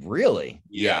 Really?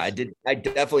 Yeah, I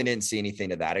definitely didn't see anything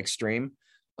to that extreme.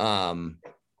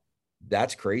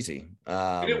 That's crazy.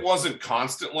 And it wasn't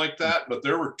constant like that, but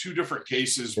there were 2 different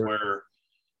cases where,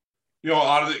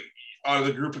 out of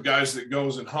the group of guys that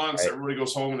goes and hunts, everybody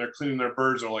goes home and they're cleaning their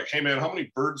birds. They're like, "Hey man, how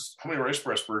many rice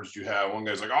breast birds do you have?" One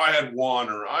guy's like, "Oh, I had 1,"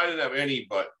 or "I didn't have any,"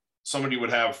 but somebody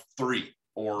would have 3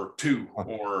 or 2,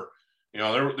 or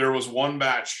there was one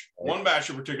batch in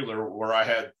particular where I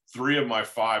had 3 of my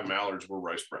 5 mallards were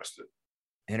rice breasted.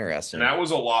 Interesting. And that was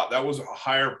a lot. That was a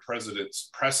higher precedence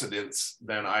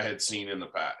than I had seen in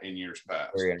years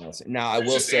past. Very interesting. Now I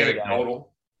will say that,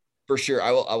 for sure.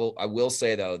 I will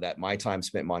say though that my time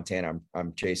spent in Montana,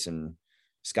 I'm chasing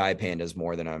sky pandas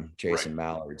more than I'm chasing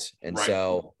mallards. And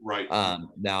so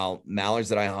now mallards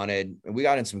that I hunted, and we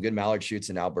got in some good mallard shoots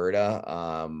in Alberta.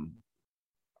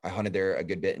 I hunted there a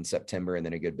good bit in September, and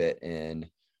then a good bit in,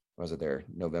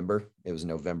 November. It was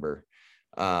November.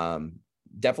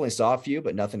 Definitely saw a few,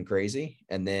 but nothing crazy.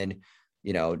 And then,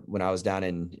 when I was down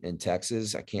in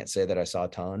Texas, I can't say that I saw a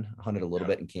ton. I hunted a little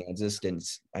bit in Kansas.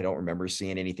 I don't remember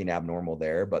seeing anything abnormal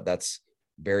there, but that's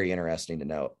very interesting to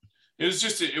note. It was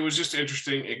just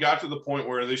interesting. It got to the point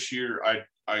where this year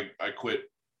I quit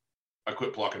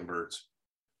plucking birds,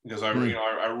 because I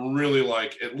really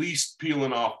like at least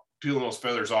peeling those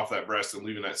feathers off that breast and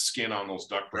leaving that skin on those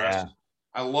duck breasts. Yeah.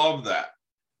 I love that,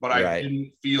 but I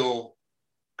didn't feel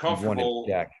comfortable.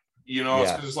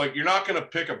 It's like you're not going to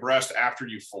pick a breast after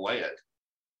you fillet it.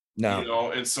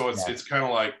 No. And so it's kind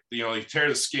of like, you tear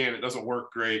the skin, it doesn't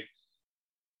work great.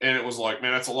 And it was like,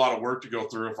 man, that's a lot of work to go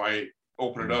through if I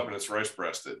open it up and it's rice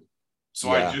breasted.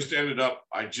 So I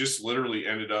just literally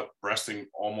ended up breasting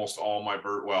almost all of my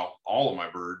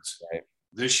birds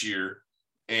this year.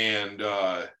 And,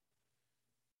 and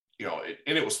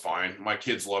it was fine. My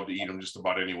kids love to eat them just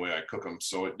about any way I cook them.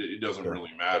 So it doesn't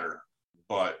really matter.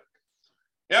 But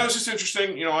yeah, it was just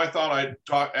interesting. I thought I'd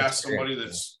ask somebody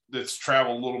that's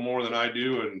traveled a little more than I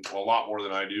do, and a lot more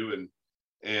than I do,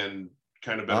 and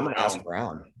kind of been around. Ask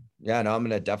around. Yeah, no, I'm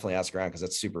going to definitely ask around, because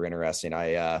that's super interesting.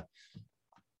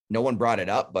 No one brought it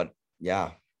up, but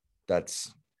yeah, I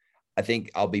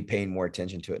think I'll be paying more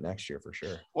attention to it next year for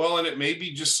sure. Well, and it may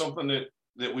be just something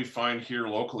that we find here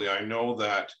locally. I know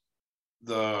that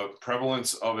the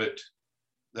prevalence of it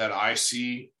that I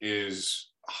see is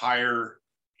higher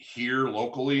here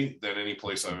locally than any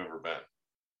place I've ever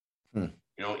been.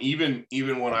 You know, even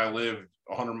when I lived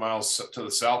 100 miles to the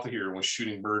south of here and was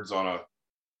shooting birds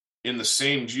in the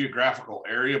same geographical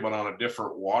area, but on a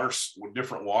different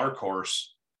water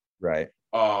course. Right.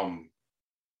 I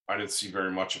didn't see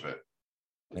very much of it.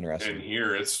 Interesting. And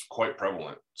here it's quite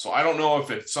prevalent. So I don't know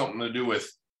if it's something to do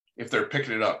with if they're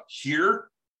picking it up here,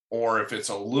 or if it's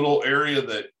a little area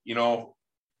that, you know,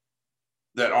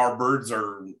 that our birds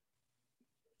are,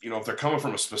 you know, if they're coming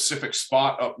from a specific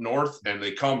spot up north and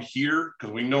they come here,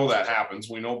 because we know that happens.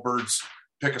 We know birds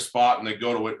pick a spot and they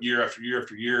go to it year after year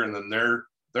after year, and then their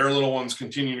little ones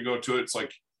continue to go to it. It's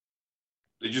like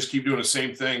they just keep doing the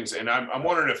same things. And I'm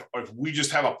wondering if we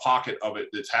just have a pocket of it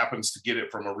that happens to get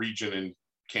it from a region in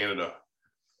Canada.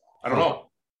 I don't know.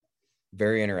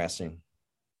 Very interesting.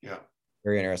 Yeah.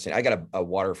 Very interesting. I got a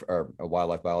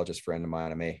wildlife biologist friend of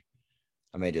mine.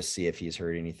 I may just see if he's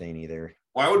heard anything either.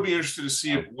 Well, I would be interested to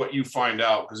see what you find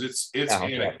out, because it's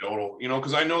anecdotal, you know,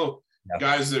 because I know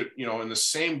guys that, you know, in the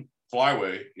same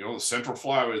flyway, you know, the central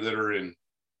flyway that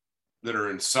are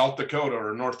in South Dakota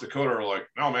or North Dakota are like,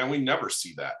 no, man, we never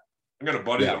see that. I got a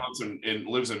buddy that hunts and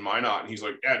lives in Minot, and he's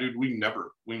like, yeah, dude, we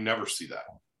never see that.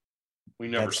 We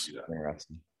never see that.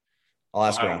 Interesting. I'll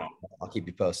ask around. I'll keep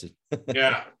you posted.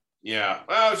 Yeah.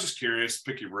 Well, I was just curious,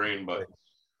 pick your brain, but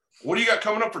what do you got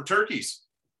coming up for turkeys?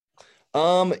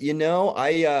 You know,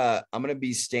 I'm going to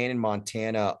be staying in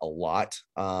Montana a lot.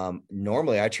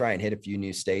 Normally I try and hit a few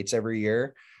new states every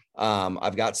year.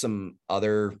 I've got some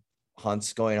other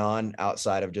hunts going on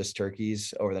outside of just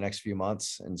turkeys over the next few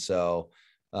months. And so,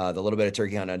 the little bit of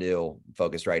turkey hunt I do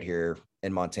focus right here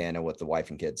in Montana with the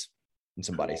wife and kids and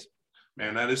some buddies.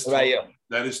 Man, that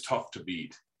is tough to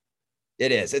beat.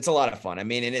 It is. It's a lot of fun. I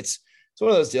mean, and it's one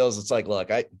of those deals. It's like,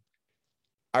 look,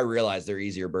 I realize they're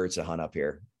easier birds to hunt up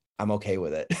here. I'm okay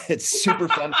with it. It's super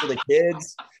fun for the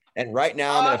kids. And right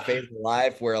now I'm in a phase of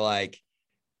life where like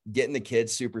getting the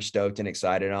kids super stoked and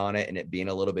excited on it and it being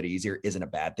a little bit easier isn't a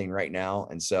bad thing right now.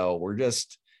 And so we're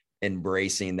just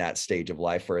embracing that stage of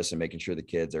life for us and making sure the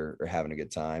kids are having a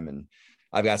good time. And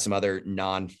I've got some other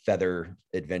non-feather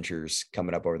adventures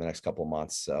coming up over the next couple of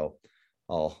months. So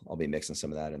I'll be mixing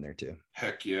some of that in there too.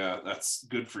 Heck yeah. That's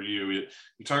good for you.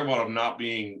 You talk about them not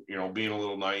being, you know, being a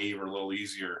little naive or a little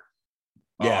easier.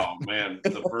 Yeah. Oh man,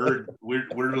 the bird,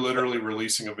 we're literally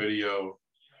releasing a video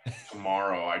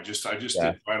tomorrow. I just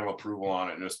did final approval on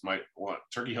it, and it's my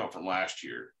turkey hunt from last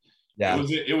year. Yeah.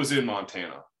 It was in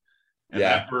Montana. And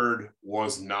that bird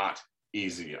was not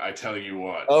easy. I tell you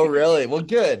what. Oh, really? Well,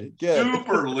 good.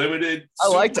 Super limited. I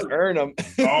like to earn them.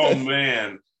 Oh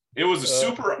man. It was a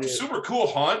super cool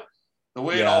hunt. The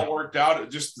way it all worked out,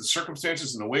 just the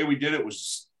circumstances and the way we did it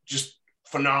was just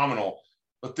phenomenal.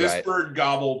 But this bird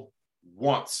gobbled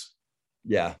once.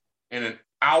 Yeah. And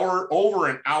over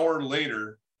an hour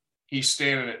later, he's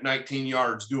standing at 19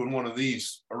 yards doing one of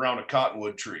these around a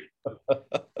cottonwood tree.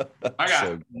 I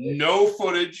got no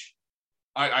footage.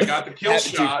 I got the kill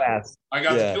shot. I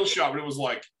got the kill shot, but it was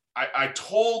like, I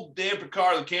told Dan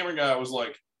Picard, the camera guy, I was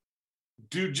like,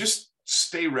 dude, just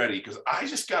stay ready, because I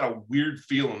just got a weird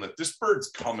feeling that this bird's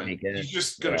coming. He's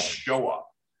just going to show up.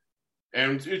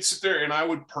 And it'd sit there, and I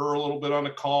would purr a little bit on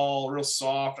the call, real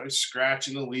soft. I scratch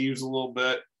in the leaves a little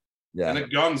bit. Yeah. And the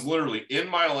gun's literally in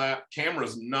my lap,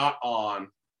 camera's not on.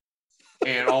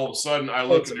 And all of a sudden I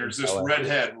look and there's this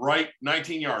redhead right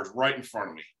 19 yards right in front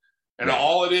of me. And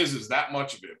all it is that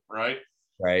much of it, right?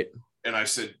 Right. And I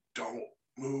said, don't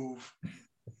move.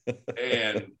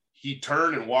 And he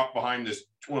turned and walked behind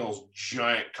one of those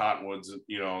giant cottonwoods,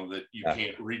 you know, that you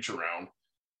can't reach around.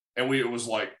 And it was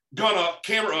like, gun up,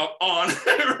 camera up, on.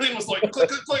 Everything was like, click,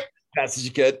 click, click. Fast as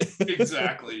you could.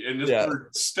 Exactly. And this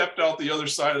bird stepped out the other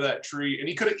side of that tree, and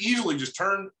he could have easily just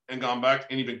turned and gone back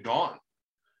and even gone.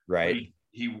 Right.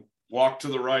 He walked to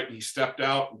the right and he stepped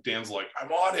out, and Dan's like,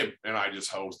 I'm on him. And I just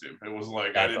hosed him. It was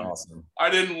like, awesome. I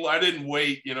didn't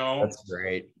wait, you know. That's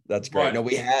great. But, no,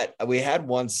 we had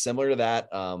one similar to that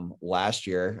last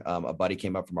year. A buddy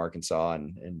came up from Arkansas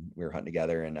and we were hunting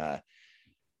together, and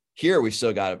here we've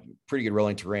still got a pretty good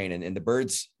rolling terrain, and the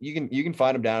birds, you can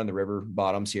find them down in the river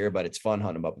bottoms here, but it's fun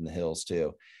hunting them up in the hills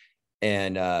too.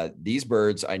 And these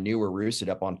birds I knew were roosted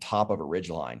up on top of a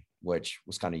ridgeline, which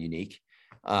was kind of unique.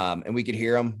 And we could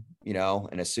hear them, you know,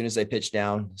 and as soon as they pitched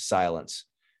down, silence.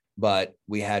 But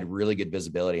we had really good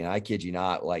visibility, and I kid you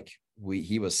not, like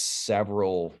he was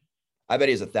I bet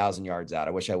he was 1,000 yards out.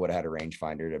 I wish I would have had a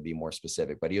rangefinder to be more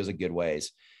specific, but he was a good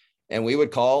ways. And we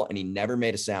would call, and he never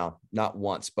made a sound, not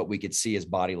once, but we could see his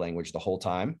body language the whole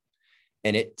time.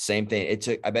 And same thing.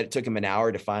 I bet it took him an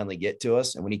hour to finally get to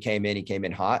us. And when he came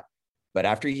in hot, but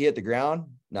after he hit the ground,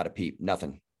 not a peep,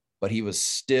 nothing. But he was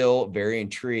still very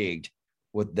intrigued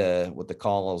with the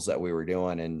calls that we were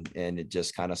doing. And it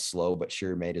just kind of slow but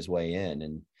sure made his way in.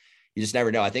 And you just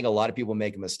never know. I think a lot of people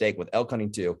make a mistake with elk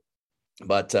hunting too,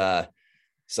 but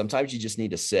sometimes you just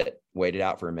need to sit, wait it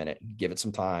out for a minute, give it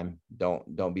some time.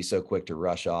 Don't be so quick to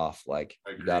rush off. Like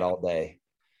you got all day.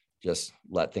 Just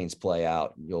let things play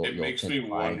out. It makes me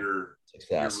wonder.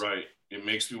 Success. You're right. It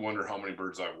makes me wonder how many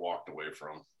birds I've walked away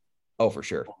from. Oh, for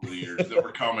sure. Over the years that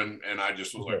were coming, and I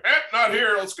just was like, not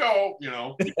here. Let's go.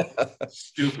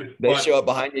 Stupid. They show up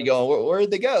behind you going, where'd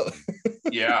they go?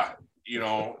 Yeah.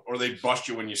 Or they bust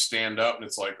you when you stand up, and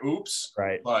it's like, oops.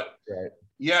 Right. But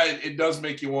yeah, it does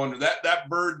make you wonder. That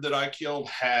bird that I killed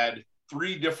had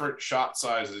 3 different shot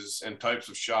sizes and types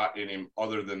of shot in him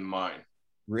other than mine.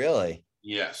 Really?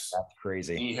 Yes. That's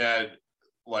crazy. He had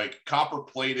like copper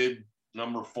plated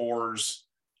number 4s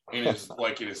in his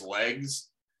in his legs.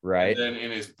 Right. And then in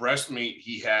his breast meat,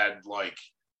 he had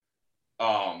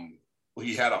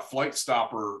he had a flight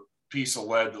stopper piece of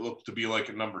lead that looked to be like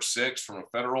a number 6 from a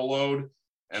Federal load.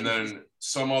 And then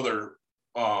some other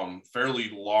fairly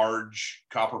large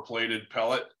copper plated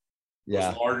pellet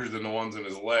was larger than the ones in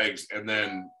his legs. And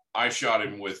then I shot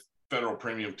him with Federal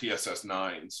Premium TSS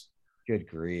 9s. Good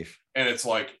grief. And it's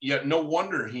like, no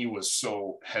wonder he was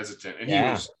so hesitant. And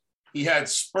he had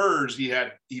spurs. He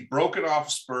broken off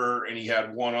a spur, and he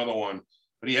had one other one,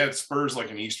 but he had spurs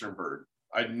like an Eastern bird.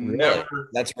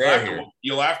 That's rare here.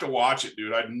 You'll have to watch it,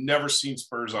 dude. I'd never seen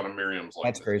spurs on a Merriam's like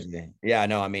that's that. Crazy. Yeah,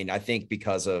 no, I mean, I think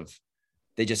because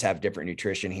they just have different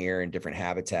nutrition here and different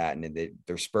habitat, and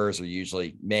their spurs are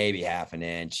usually maybe half an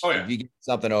inch. Oh, yeah. If you get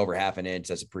something over half an inch,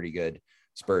 that's a pretty good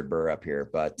spurred burr up here.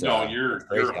 But no, you're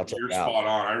spot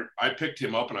on. I picked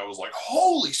him up and I was like,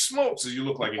 holy smokes, you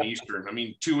look like an Eastern. I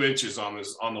mean, 2 inches on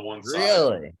the one side.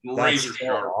 Really? Razor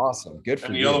sharp. Awesome. Good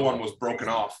for you. And the other one was broken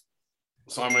off.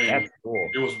 So I mean, that's cool.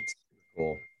 It was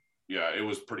cool. Yeah, it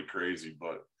was pretty crazy,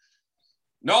 but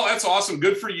no, that's awesome.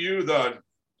 Good for you.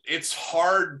 It's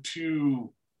hard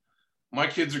my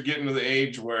kids are getting to the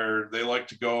age where they like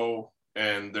to go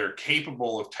and they're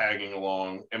capable of tagging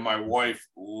along. And my wife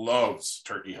loves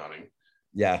turkey hunting.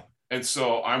 Yeah. And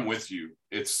so I'm with you.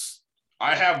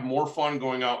 I have more fun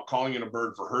going out calling in a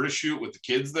bird for her to shoot with the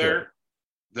kids there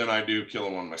than I do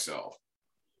killing one myself.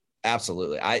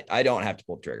 Absolutely. I don't have to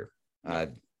pull the trigger.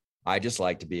 I just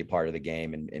like to be a part of the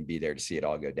game and be there to see it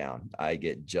all go down. I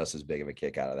get just as big of a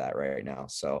kick out of that right now.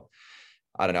 So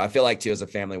I don't know. I feel like too, as a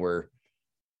family,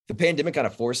 the pandemic kind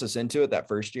of forced us into it that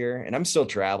first year, and I'm still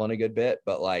traveling a good bit,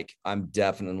 but like I'm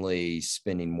definitely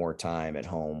spending more time at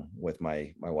home with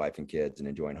my wife and kids and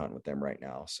enjoying hunting with them right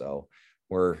now. So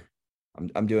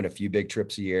I'm doing a few big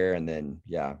trips a year, and then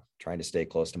trying to stay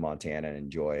close to Montana and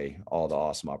enjoy all the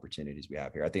awesome opportunities we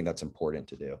have here. I think that's important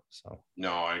to do. So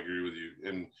no, I agree with you.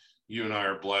 And you and I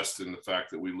are blessed in the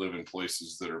fact that we live in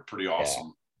places that are pretty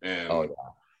awesome and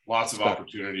lots of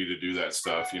opportunity to do that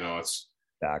stuff. It's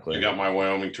exactly. I got my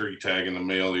Wyoming turkey tag in the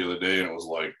mail the other day, and it was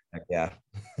like, I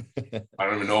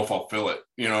don't even know if I'll fill it.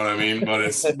 You know what I mean? But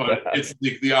it's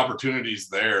the opportunity's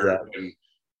there. Yeah. And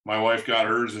my wife got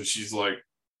hers, and she's like,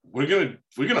 we're gonna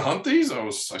hunt these. I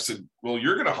said, well,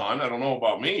 you're gonna hunt. I don't know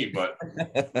about me, but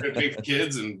we're gonna take the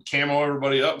kids and camo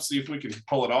everybody up and see if we can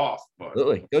pull it off. But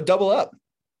absolutely, go double up.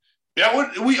 Yeah,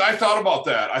 I thought about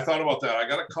that. I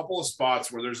got a couple of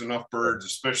spots where there's enough birds,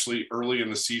 especially early in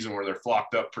the season, where they're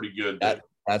flocked up pretty good.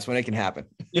 That's when it can happen.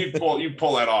 you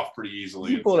pull that off pretty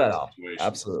easily. You pull that off.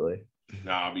 Absolutely.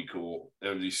 It'd be cool. It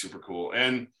would be super cool.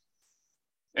 And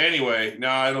anyway,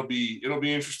 it'll be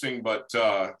interesting. But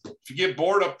if you get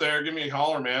bored up there, give me a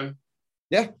holler, man.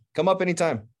 Yeah, come up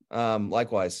anytime.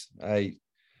 Likewise, I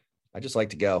just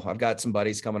like to go. I've got some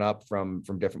buddies coming up from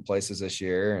different places this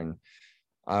year, and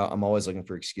I'm always looking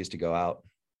for an excuse to go out.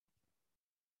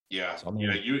 Yeah, so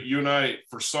you and I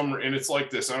for summer, and it's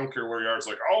like this. I don't care where you are. It's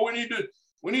like, oh, we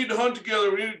need to hunt together.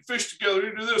 We need to fish together. We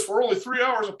need to do this. We're only 3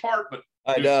 hours apart, but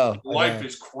I know life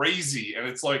is crazy, and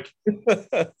it's like,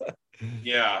 it's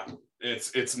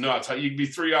nuts. How you can be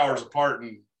 3 hours apart,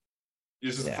 and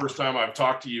this is the first time I've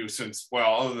talked to you since,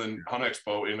 other than Hunt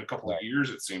Expo, in a couple of years,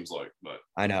 it seems like. But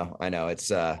I know it's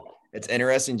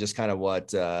interesting just kind of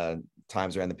what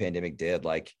times around the pandemic did.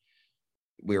 Like,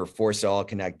 we were forced to all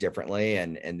connect differently,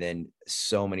 and then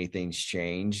so many things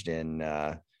changed, and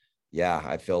I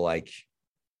feel like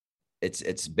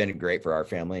it's been great for our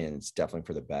family, and it's definitely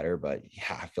for the better. But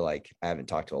I feel like I haven't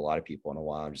talked to a lot of people in a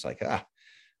while. I'm just like,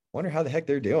 wonder how the heck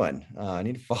they're doing. I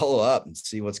need to follow up and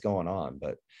see what's going on.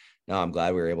 But no, I'm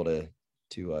glad we were able to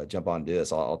jump on and do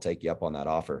this, I'll take you up on that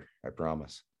offer. I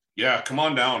promise. Yeah, come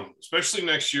on down, especially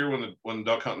next year when the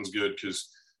duck hunting's good, because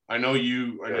I know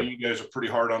you guys are pretty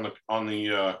hard on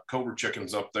the cobra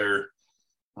chickens up there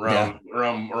around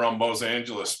Los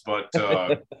Angeles, but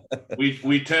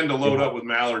we tend to load up with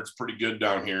mallards pretty good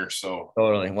down here. So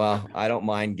totally. Well, I don't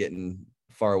mind getting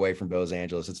far away from Los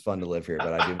Angeles. It's fun to live here,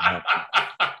 but I do have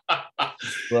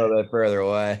a little bit further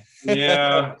away.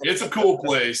 Yeah, it's a cool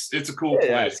place. It's a cool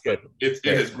place. It's good.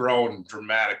 It has grown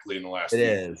dramatically in the last year.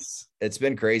 It is. It's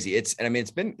been crazy. It's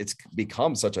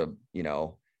become such a,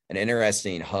 an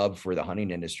interesting hub for the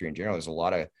hunting industry in general. There's a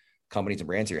lot of companies and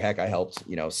brands here. Heck, I helped,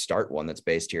 start one that's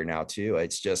based here now too.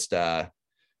 It's just,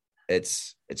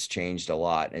 it's changed a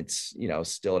lot. It's,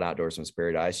 still an outdoorsman's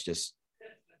paradise. Just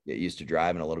get used to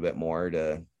driving a little bit more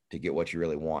to get what you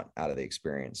really want out of the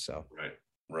experience. So,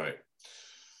 right.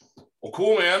 Well,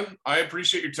 cool, man. I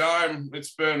appreciate your time.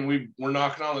 We're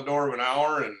knocking on the door of an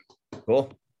hour, and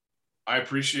cool. I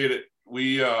appreciate it.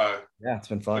 It's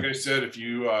been fun. Like I said, if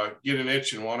you get an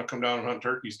itch and want to come down and hunt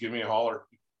turkeys, give me a holler.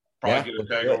 Probably get a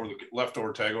tag over the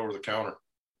leftover tag over the counter.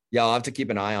 Yeah, I'll have to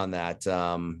keep an eye on that.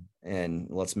 And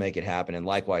let's make it happen. And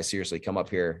likewise, seriously, come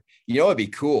up here. What'd be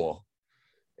cool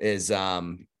is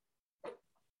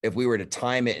if we were to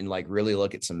time it and like really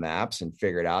look at some maps and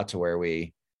figure it out to where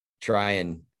we try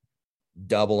and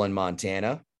double in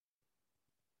Montana,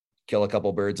 kill a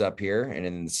couple birds up here, and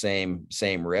in the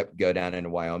same rip go down into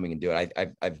Wyoming and do it.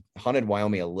 I've hunted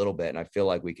Wyoming a little bit, and I feel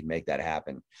like we can make that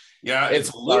happen. Yeah,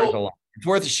 it's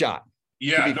worth a shot.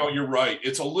 Yeah, no, you're right.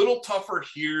 It's a little tougher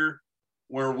here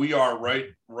where we are, right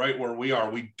where we are.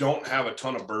 We don't have a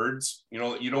ton of birds.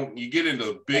 You get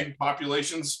into big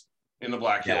populations in the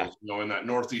Black Hills, in that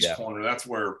northeast corner. That's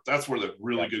where the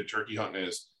really good turkey hunting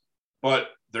is. But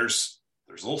there's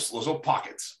little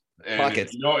pockets. And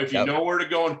if you know where to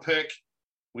go and pick,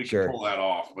 we can pull that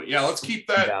off. But yeah, let's keep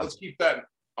that. Yeah. Let's keep that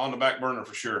on the back burner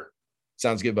for sure.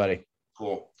 Sounds good, buddy.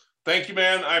 Cool. Thank you,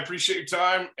 man. I appreciate your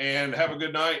time, and have a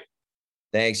good night.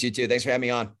 Thanks. You too. Thanks for having me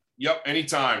on. Yep.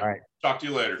 Anytime. All right. Talk to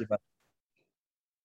you later.